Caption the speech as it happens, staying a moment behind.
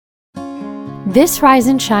This Rise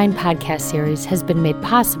and Shine podcast series has been made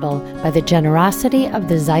possible by the generosity of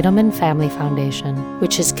the Zeidelman Family Foundation,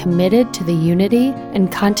 which is committed to the unity and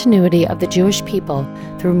continuity of the Jewish people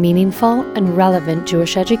through meaningful and relevant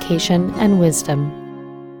Jewish education and wisdom.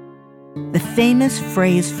 The famous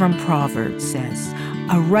phrase from Proverbs says,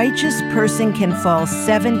 "A righteous person can fall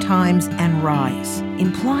 7 times and rise,"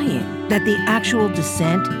 implying that the actual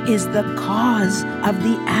descent is the cause of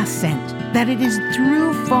the ascent, that it is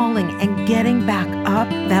through falling and getting back up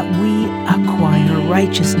that we acquire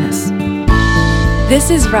righteousness. This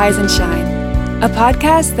is Rise and Shine, a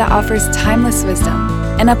podcast that offers timeless wisdom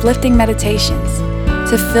and uplifting meditations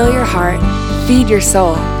to fill your heart, feed your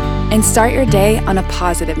soul, and start your day on a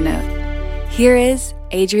positive note. Here is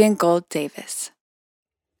Adrienne Gold Davis.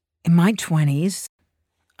 In my 20s,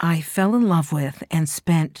 I fell in love with and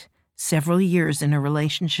spent several years in a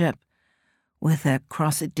relationship with a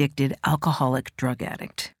cross-addicted alcoholic drug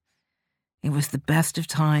addict. It was the best of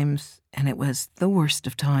times, and it was the worst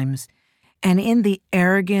of times. And in the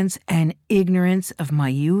arrogance and ignorance of my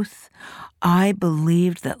youth, I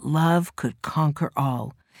believed that love could conquer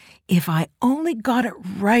all. If I only got it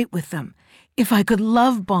right with them, if I could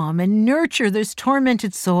love bomb and nurture this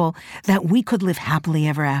tormented soul, that we could live happily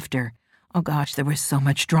ever after. Oh gosh, there was so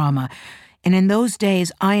much drama. And in those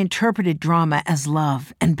days, I interpreted drama as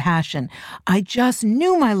love and passion. I just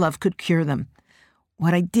knew my love could cure them.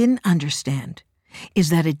 What I didn't understand is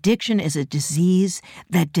that addiction is a disease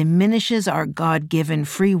that diminishes our God-given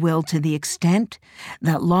free will to the extent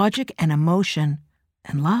that logic and emotion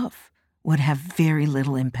and love would have very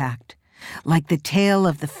little impact. Like the tale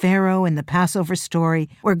of the Pharaoh in the Passover story,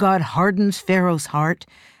 where God hardens Pharaoh's heart,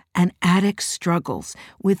 an addict struggles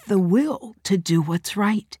with the will to do what's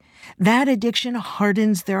right. That addiction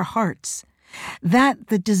hardens their hearts. That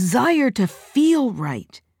the desire to feel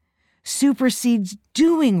right supersedes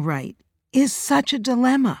doing right is such a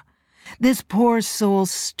dilemma. This poor soul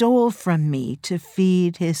stole from me to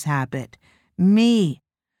feed his habit. Me,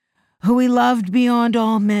 who he loved beyond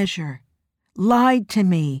all measure, lied to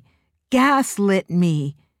me, gaslit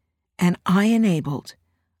me, and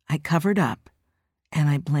I covered up, and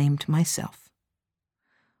I blamed myself.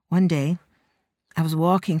 One day, I was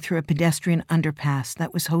walking through a pedestrian underpass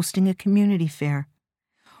that was hosting a community fair.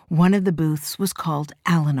 One of the booths was called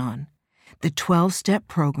Al-Anon, the 12-step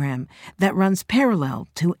program that runs parallel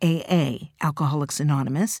to AA, Alcoholics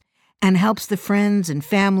Anonymous, and helps the friends and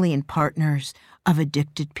family and partners of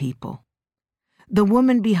addicted people. The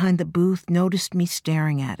woman behind the booth noticed me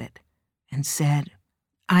staring at it and said,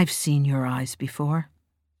 "I've seen your eyes before,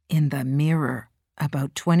 in the mirror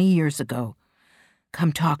about 20 years ago.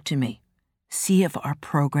 Come talk to me. See if our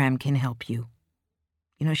program can help you."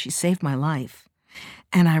 You know, she saved my life.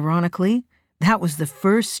 And ironically, that was the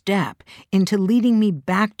first step into leading me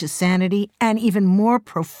back to sanity, and even more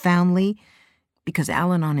profoundly, because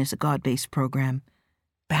Al-Anon is a God-based program,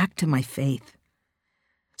 back to my faith.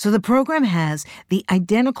 So the program has the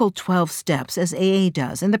identical 12 steps as AA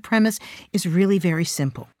does, and the premise is really very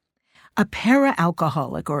simple. A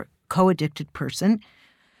para-alcoholic or co-addicted person,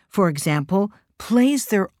 for example, plays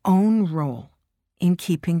their own role in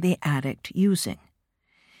keeping the addict using.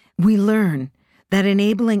 We learn that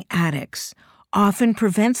enabling addicts often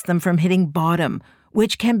prevents them from hitting bottom,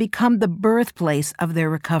 which can become the birthplace of their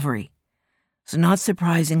recovery. So not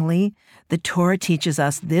surprisingly, the Torah teaches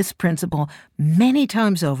us this principle many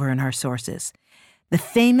times over in our sources. The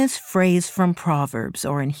famous phrase from Proverbs,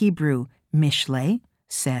 or in Hebrew, Mishlei,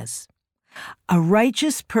 says, "A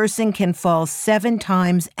righteous person can fall 7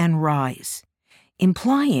 times and rise,"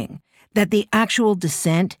 implying that the actual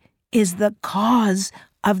descent is the cause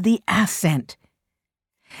of the ascent.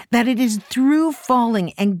 That it is through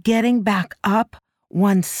falling and getting back up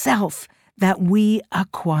oneself that we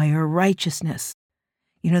acquire righteousness.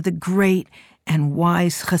 You know, the great and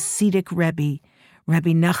wise Hasidic Rebbe,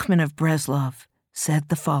 Rabbi Nachman of Breslov, said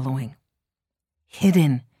the following: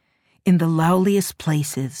 "Hidden in the lowliest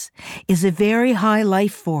places is a very high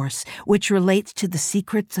life force which relates to the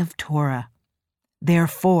secrets of Torah.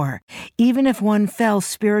 Therefore, even if one fell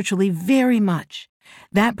spiritually very much,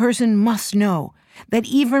 that person must know that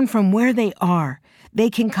even from where they are, they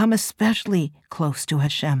can come especially close to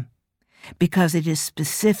Hashem, because it is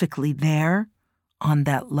specifically there, on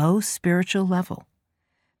that low spiritual level,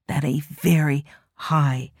 that a very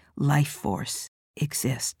high life force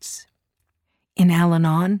exists." In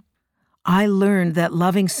Al-Anon, I learned that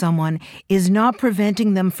loving someone is not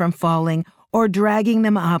preventing them from falling or dragging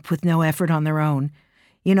them up with no effort on their own.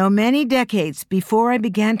 You know, many decades before I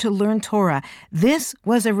began to learn Torah, this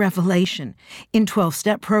was a revelation. In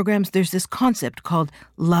 12-step programs, there's this concept called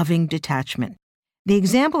loving detachment. The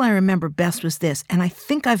example I remember best was this, and I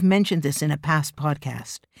think I've mentioned this in a past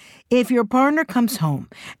podcast. If your partner comes home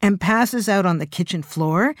and passes out on the kitchen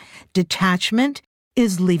floor, detachment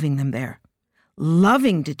is leaving them there.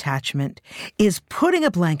 Loving detachment is putting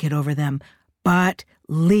a blanket over them, but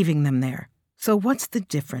leaving them there. So what's the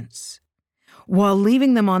difference? While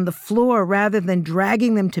leaving them on the floor rather than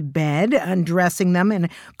dragging them to bed, undressing them, and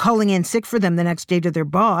calling in sick for them the next day to their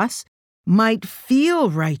boss, might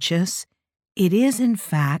feel righteous, it is, in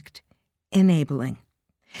fact, enabling.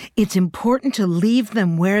 It's important to leave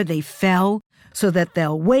them where they fell so that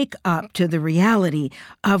they'll wake up to the reality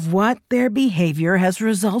of what their behavior has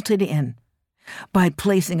resulted in. By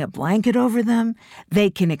placing a blanket over them, they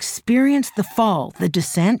can experience the fall, the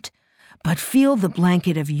descent, but feel the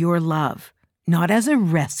blanket of your love, not as a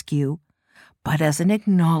rescue, but as an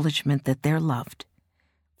acknowledgement that they're loved.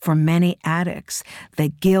 For many addicts, the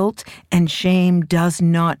guilt and shame does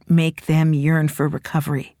not make them yearn for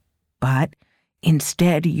recovery, but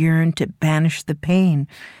instead yearn to banish the pain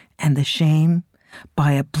and the shame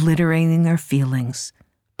by obliterating their feelings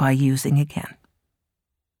by using again.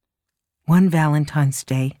 One Valentine's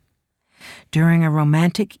Day, during a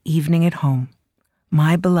romantic evening at home,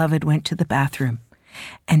 my beloved went to the bathroom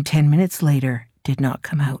and 10 minutes later did not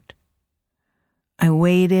come out. I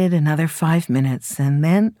waited another 5 minutes, and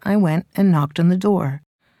then I went and knocked on the door.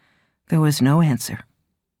 There was no answer.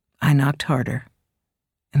 I knocked harder.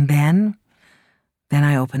 And then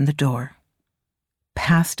I opened the door.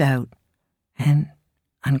 Passed out and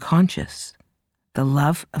unconscious, the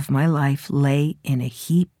love of my life lay in a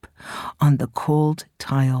heap on the cold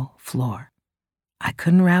tile floor. I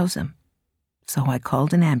couldn't rouse him, so I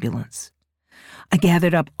called an ambulance. I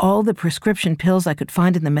gathered up all the prescription pills I could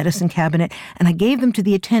find in the medicine cabinet, and I gave them to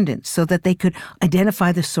the attendants so that they could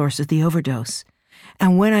identify the source of the overdose.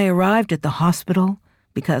 And when I arrived at the hospital,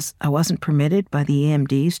 because I wasn't permitted by the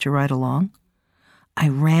EMDs to ride along, I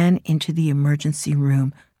ran into the emergency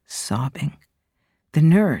room sobbing. The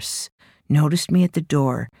nurse noticed me at the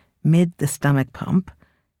door mid the stomach pump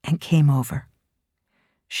and came over.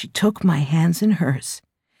 She took my hands in hers,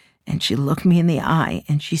 and she looked me in the eye,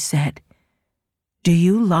 and she said, "Do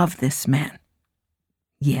you love this man?"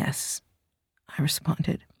 "Yes," I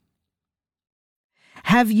responded.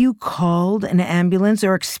 "Have you called an ambulance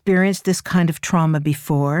or experienced this kind of trauma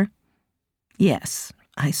before?" "Yes,"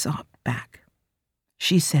 I sobbed back.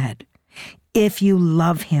 She said, "If you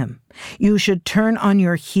love him, you should turn on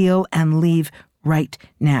your heel and leave right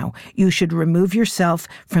now. You should remove yourself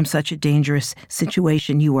from such a dangerous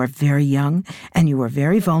situation. You are very young and you are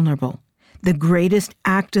very vulnerable. The greatest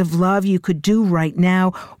act of love you could do right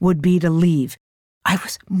now would be to leave." I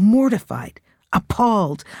was mortified,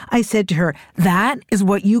 appalled. I said to her, "That is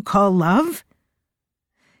what you call love?"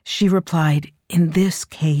 She replied, "In this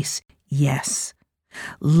case, yes.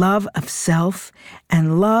 Love of self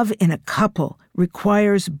and love in a couple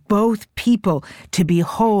requires both people to be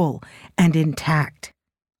whole and intact.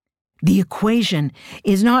 The equation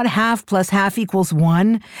is not half plus half equals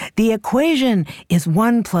 1. The equation is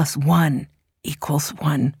 1 plus 1 equals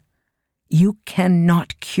 1. You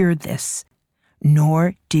cannot cure this,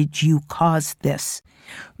 nor did you cause this.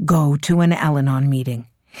 Go to an Al-Anon meeting.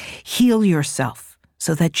 Heal yourself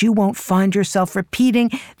so that you won't find yourself repeating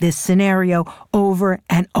this scenario over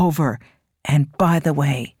and over. And by the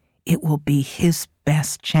way, it will be his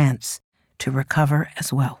best chance to recover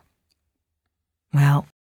as well." Well,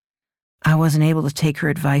 I wasn't able to take her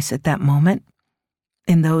advice at that moment.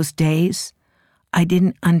 In those days, I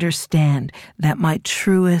didn't understand that my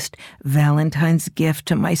truest Valentine's gift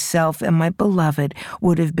to myself and my beloved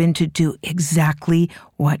would have been to do exactly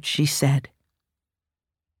what she said.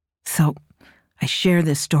 So I share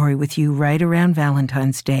this story with you right around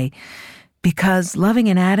Valentine's Day because loving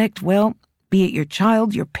an addict, well, be it your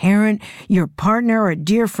child, your parent, your partner, or a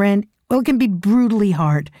dear friend, well, it can be brutally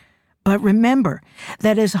hard. But remember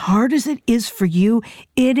that as hard as it is for you,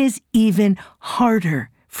 it is even harder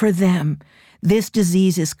for them. This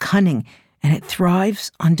disease is cunning, and it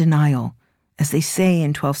thrives on denial. As they say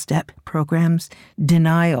in 12-step programs,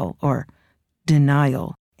 denial, or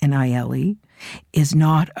denial, N-I-L-E, is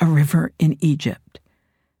not a river in Egypt.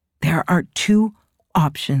 There are 2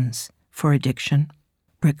 options for addiction: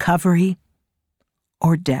 recovery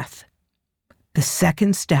or death. The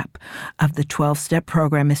second step of the 12-step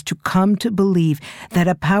program is to come to believe that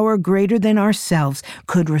a power greater than ourselves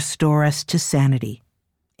could restore us to sanity.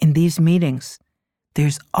 In these meetings,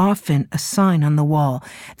 there's often a sign on the wall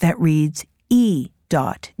that reads E.G.O.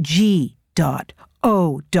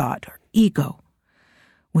 or ego,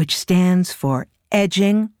 which stands for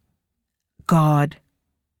edging God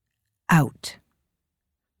out.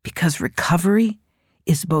 Because recovery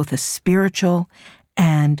is both a spiritual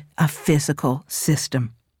and a physical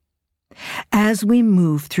system. As we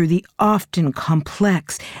move through the often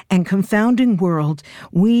complex and confounding world,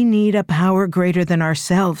 we need a power greater than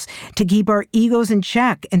ourselves to keep our egos in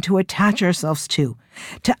check and to attach ourselves to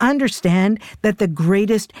understand that the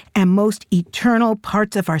greatest and most eternal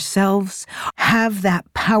parts of ourselves have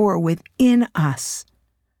that power within us,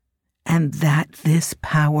 and that this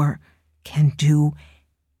power can do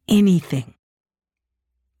anything.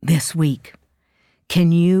 This week,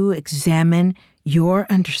 can you examine your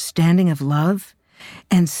understanding of love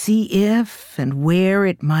and see if and where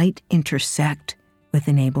it might intersect with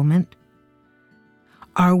enablement?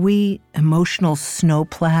 Are we emotional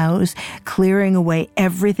snowplows, clearing away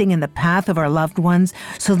everything in the path of our loved ones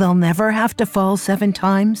so they'll never have to fall 7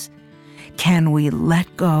 times? Can we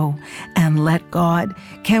let go and let God?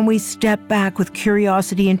 Can we step back with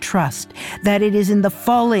curiosity and trust that it is in the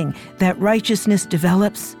falling that righteousness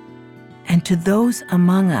develops? And to those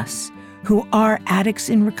among us who are addicts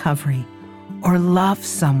in recovery or love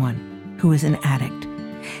someone who is an addict,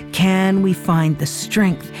 can we find the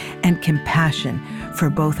strength and compassion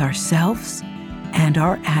for both ourselves and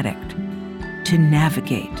our addict to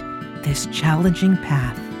navigate this challenging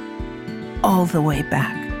path all the way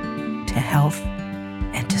back to health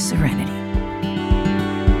and to serenity?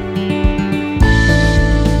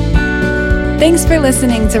 Thanks for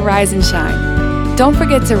listening to Rise and Shine. Don't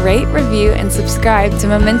forget to rate, review, and subscribe to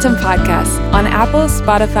Momentum Podcasts on Apple,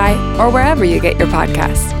 Spotify, or wherever you get your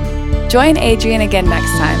podcasts. Join Adrienne again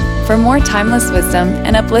next time for more timeless wisdom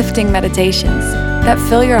and uplifting meditations that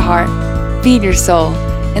fill your heart, feed your soul,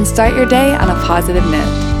 and start your day on a positive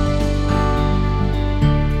note.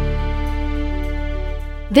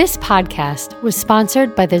 This podcast was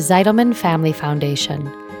sponsored by the Zeitelman Family Foundation.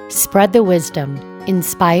 Spread the wisdom.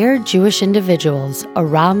 Inspire Jewish individuals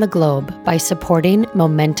around the globe by supporting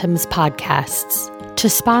Momentum's podcasts. To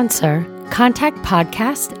sponsor, contact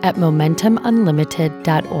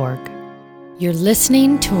podcast@momentumunlimited.org. You're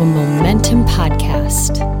listening to a Momentum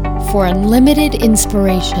podcast. For unlimited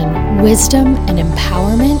inspiration, wisdom, and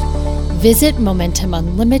empowerment, visit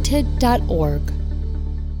momentumunlimited.org.